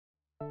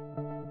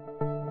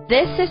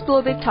This is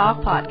Blueberry Talk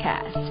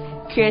Podcast.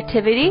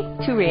 Creativity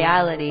to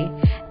reality.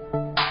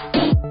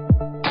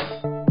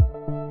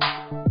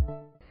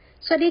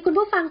 สวัสดีคุณ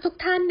ผู้ฟังทุก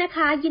ท่านนะค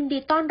ะยินดี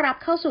ต้อนรับ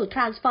เข้าสู่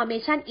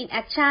Transformation in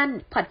Action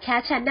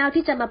Podcast Channel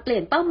ที่จะมาเปลี่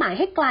ยนเป้าหมายใ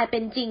ห้กลายเป็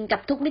นจริงกั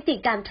บทุกมิติ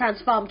การ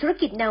transform ธุร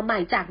กิจแนวใหม่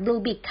จาก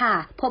Blueberry ค่ะ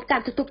พบกัน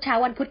ทุกๆเช้า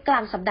วันพุธกลา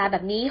งสัปดาห์แบ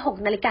บนี้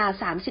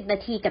 6:30 น.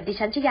กับดิ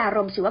ฉันชยาร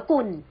มณ์ศิว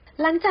กุล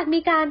หลังจากมี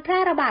การแพร่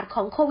ระบาดข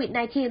องโควิด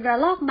 -19 ระ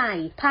ลอกใหม่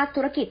ภาค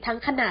ธุรกิจทั้ง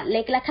ขนาดเ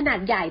ล็กและขนาด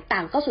ใหญ่ต่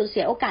างก็สูญเสี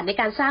ยโอกาสใน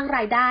การสร้างร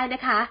ายได้น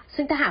ะคะ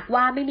ซึ่งถ้าหาก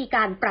ว่าไม่มีก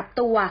ารปรับ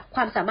ตัวค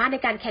วามสามารถใน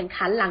การแข่ง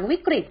ขันหลังวิ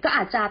กฤตก็อ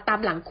าจจะตาม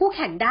หลังคู่แ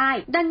ข่งได้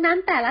ดังนั้น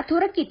แต่ละธุ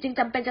รกิจจึง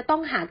จำเป็นจะต้อ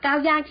งหาก้าว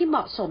ย่างที่เหม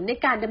าะสมใน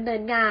การดำเนิ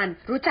นงาน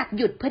รู้จักห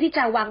ยุดเพื่อที่จ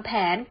ะวางแผ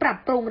นปรับ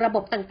ปรุงระบ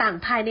บต่าง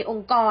ๆภายในอง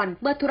ค์กร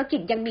เมื่อธุรกิ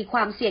จยังมีคว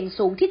ามเสี่ยง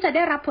สูงที่จะไ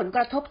ด้รับผลก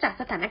ระทบจาก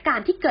สถานการ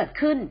ณ์ที่เกิด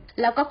ขึ้น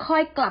แล้วก็ค่อ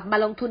ยกลับมา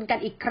ลงทุนกัน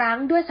อีกครั้ง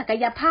ด้วยศัก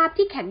ยภาพ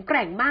ที่แข็งแ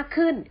กร่งมาก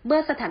ขึ้นเมื่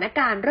อสถานก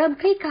ารณ์เริ่ม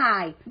คลี่คลา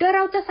ยโดยเร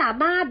าจะสา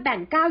มารถแบ่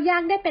งก้าวย่า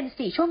งได้เป็น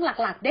4ช่วงห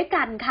ลักๆด้วย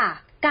กันค่ะ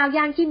ก้าว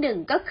ย่างที่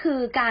1ก็คือ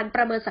การป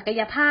ระเมินศัก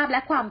ยภาพและ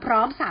ความพร้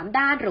อม3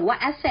ด้านหรือว่า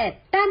asset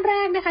ด้านแร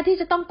กนะคะที่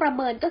จะต้องประเ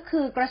มินก็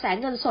คือกระแส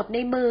เงินสดใน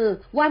มือ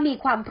ว่ามี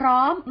ความพร้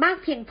อมมาก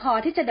เพียงพอ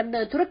ที่จะดำเนิ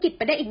นธุรกิจไ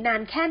ปได้อีกนา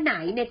นแค่ไหน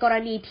ในกร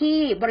ณีที่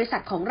บริษั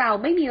ทของเรา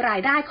ไม่มีรา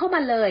ยได้เข้าม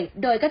าเลย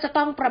โดยก็จะ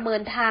ต้องประเมิ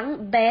นทั้ง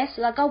best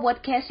แล้วก็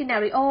worst case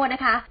scenario น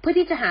ะคะเพื่อ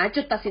ที่จะหา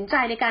จุดตัดสินใจ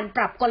ในการป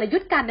รับกลยุท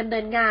ธ์การดำเนิ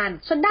นงาน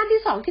ส่วนด้าน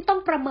ที่2ที่ต้อ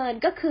งประเมิน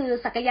ก็คือ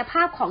ศักยภ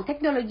าพของเทค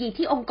โนโลยี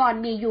ที่องค์กร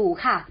มีอยู่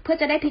ค่ะเพื่อ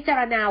จะได้พิจาร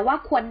ณาว่า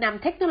ควรน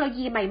ำเทคโนโล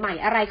ยีใหม่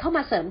ๆอะไรเข้าม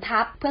าเสริม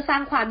ทัพเพื่อสร้า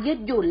งความยืด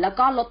หยุ่นแล้ว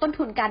ก็ลดต้น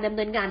ทุนการดำเ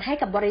นินงานให้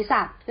กับบริษั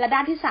ทและด้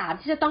านที่3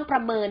ที่จะต้องปร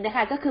ะเมินนะค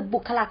ะก็คือบุ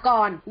คลาก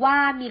รว่า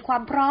มีควา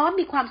มพร้อม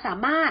มีความสา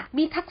มารถ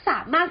มีทักษะ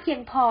มากเพีย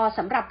งพอส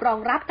ำหรับรอง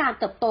รับการ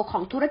เติบโตขอ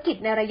งธุรกิจ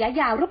ในระยะ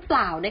ยาวหรือเป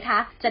ล่านะคะ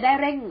จะได้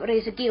เร่งรี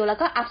สกิลแล้ว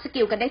ก็อัพส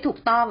กิลกันได้ถูก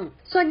ต้อง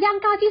ส่วนย่าง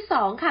ก้าวที่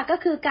2ค่ะก็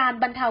คือการ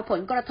บรรเทาผ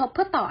ลกระทบเ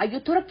พื่อต่ออายุ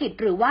ธุรกิจ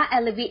หรือว่า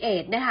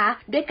alleviate นะคะ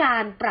ด้วยกา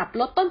รปรับ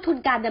ลดต้นทุน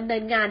การดำเนิ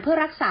นงานเพื่อ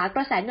รักษาก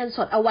ระแสเงินส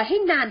ดเอาไว้ให้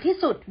นานที่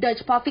สุดโดยเ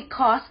ฉพาะ fixed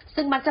cost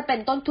ซึ่งมักจะเป็น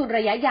ต้นทุนร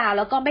ะยะยาวแ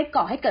ล้วก็ไม่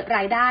ก่อให้เกิดร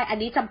ายได้อัน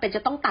นี้จำเป็นจ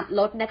ะต้องตัด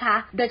ลดนะคะ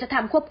โดยจะท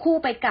ำควบคู่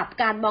ไปกับ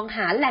การมองห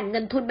าแหล่งเ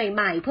งินทุนใ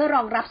หม่ๆเพื่อร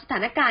องรับสถา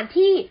นการณ์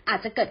ที่อาจ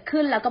จะเกิด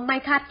ขึ้นแล้วก็ไม่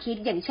คาดคิด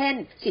อย่างเช่น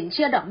สินเ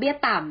ชื่อดอกเบี้ย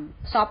ต่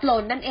ำ soft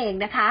loan นั่นเอง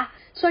นะคะ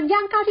ส่วนย่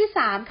างก้าวที่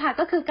3ค่ะ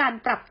ก็คือการ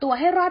ปรับตัว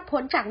ให้รอด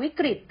พ้นจากวิ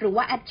กฤตหรือ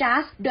ว่า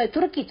adjust โดยธุ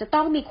รกิจจะ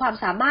ต้องมีความ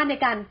สามารถใน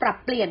การปรับ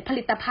เปลี่ยนผ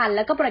ลิตภัณฑ์แ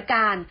ละก็บริก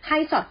ารให้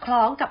สอดค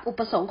ล้องกับอุ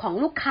ปสงค์ของ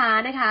ลูกค้า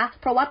นะคะ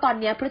เพราะว่าตอน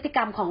นี้พฤติกร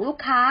รมของลูก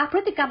ค้าพ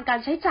ฤติกรรมการ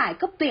ใช้จ่าย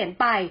ก็เปลี่ยน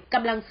ไปก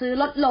ำลังซื้อ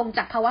ลดลงจ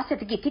ากภาวะเศรษ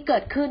ฐกิจที่เกิ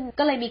ดขึ้น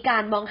ก็เลยมีกา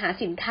รมองหา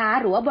สินค้า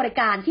หรือว่าบริ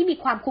การที่มี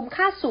ความคุ้ม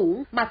ค่าสูง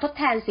มาทด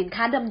แทนสิน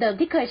ค้าเดิมๆ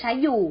ที่เคยใช้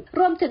อยู่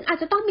รวมถึงอาจ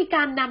จะต้องมีก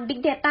ารนำ Big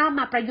Data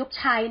มาประยุกต์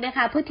ใช้นะค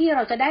ะเพื่อที่เร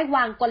าจะได้ว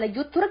างกล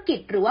ยุทธ์ธุรกิจ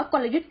หรือว่าก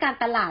ลยุทธ์การ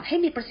ตลาดให้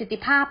มีประสิทธิ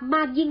ภาพม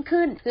ากยิ่ง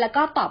ขึ้นแล้ว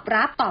ก็ต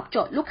อบโจ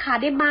ทย์ลูกค้า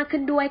ได้มากขึ้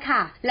นด้วยค่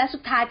ะและสุ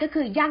ดท้ายก็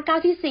คือย่างก้าว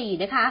ที่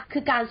4นะคะคื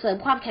อการเสริม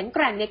ความแข็งแก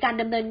ร่งในการ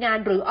ดำเนินงาน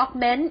หรือ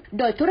augment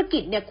โดยธุรกิ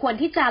จเนี่ยควร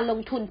ที่จะลง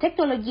ทุนเทคโ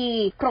นโลยี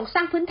โครงสร้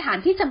างพื้นฐาน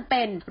ที่จำเ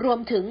ป็นรวม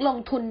ถึงลง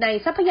ทุนใน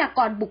ทรัพยาก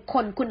รบุคค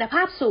ลคุณภ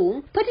าพสูง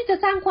เพื่อที่จะ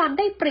สร้างความไ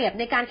ด้เปรียบ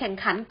ในการแข่ง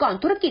ขันก่อน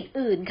ธุรกิจ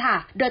อื่นค่ะ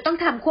โดยต้อง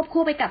ทำควบ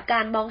คู่ไปกับก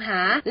ารมองหา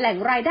แหล่ง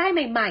รายได้ใ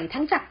หม่ๆ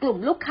ทั้งจากกลุ่ม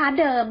ลูกค้า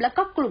เดิมแล้ว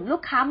ก็กลุ่มลู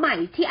กค้าใหม่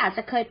ที่อาจจ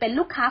ะเคยเป็น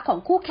ลูกค้าของ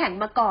คู่แข่ง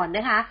มาก่อนน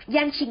ะคะแ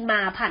ย่งชิงมา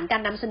ผ่านกา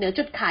รนำเสนอ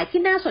จุดขาย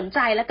ที่น่าสนใจ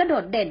และก็โด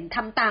ดเด่นท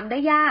ำตามได้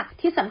ยาก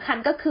ที่สำคัญ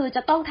ก็คือจ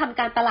ะต้องทำ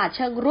การตลาดเ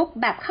ชิงรุก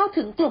แบบเข้า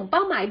ถึงกลุ่มเป้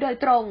าหมายโดย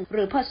ตรงห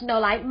รือ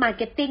personalized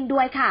marketing ด้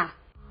วยค่ะ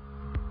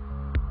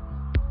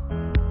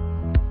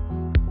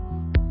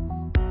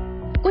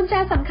กุญแจ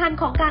สำคัญ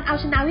ของการเอา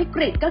ชนะวิก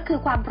ฤตก็คือ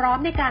ความพร้อม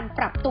ในการป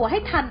รับตัวให้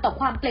ทันต่อ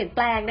ความเปลี่ยนแป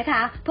ลงนะค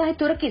ะเพื่อให้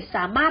ธุรกิจส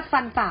ามารถ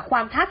ฟันฝ่าคว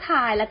ามท้าท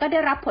ายและก็ได้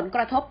รับผลก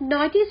ระทบน้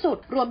อยที่สุด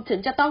รวมถึง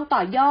จะต้องต่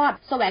อยอด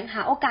แสวงห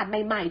าโอกาสใ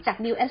หม่ๆจาก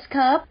New S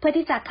Curve เพื่อ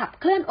ที่จะขับ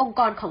เคลื่อนองค์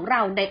กรของเร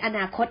าในอน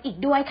าคตอีก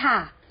ด้วยค่ะ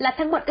และ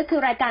ทั้งหมดก็คือ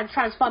รายการ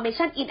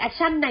Transformation in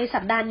Action ในสั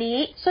ปดาห์นี้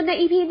ส่วนใน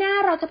EP หน้า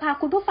เราจะพา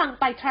คุณผู้ฟัง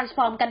ไป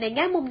transform กันในแ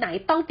ง่มุมไหน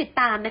ต้องติด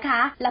ตามนะค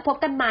ะและพบ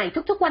กันใหม่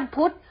ทุกๆวัน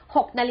พุธ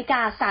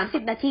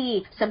 6:30 น.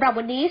สำหรับ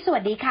วันนี้ส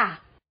วัสดีค่ะ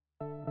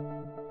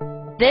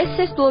This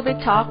is Blueberry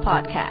Talk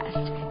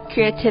Podcast.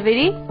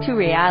 Creativity to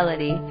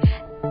reality.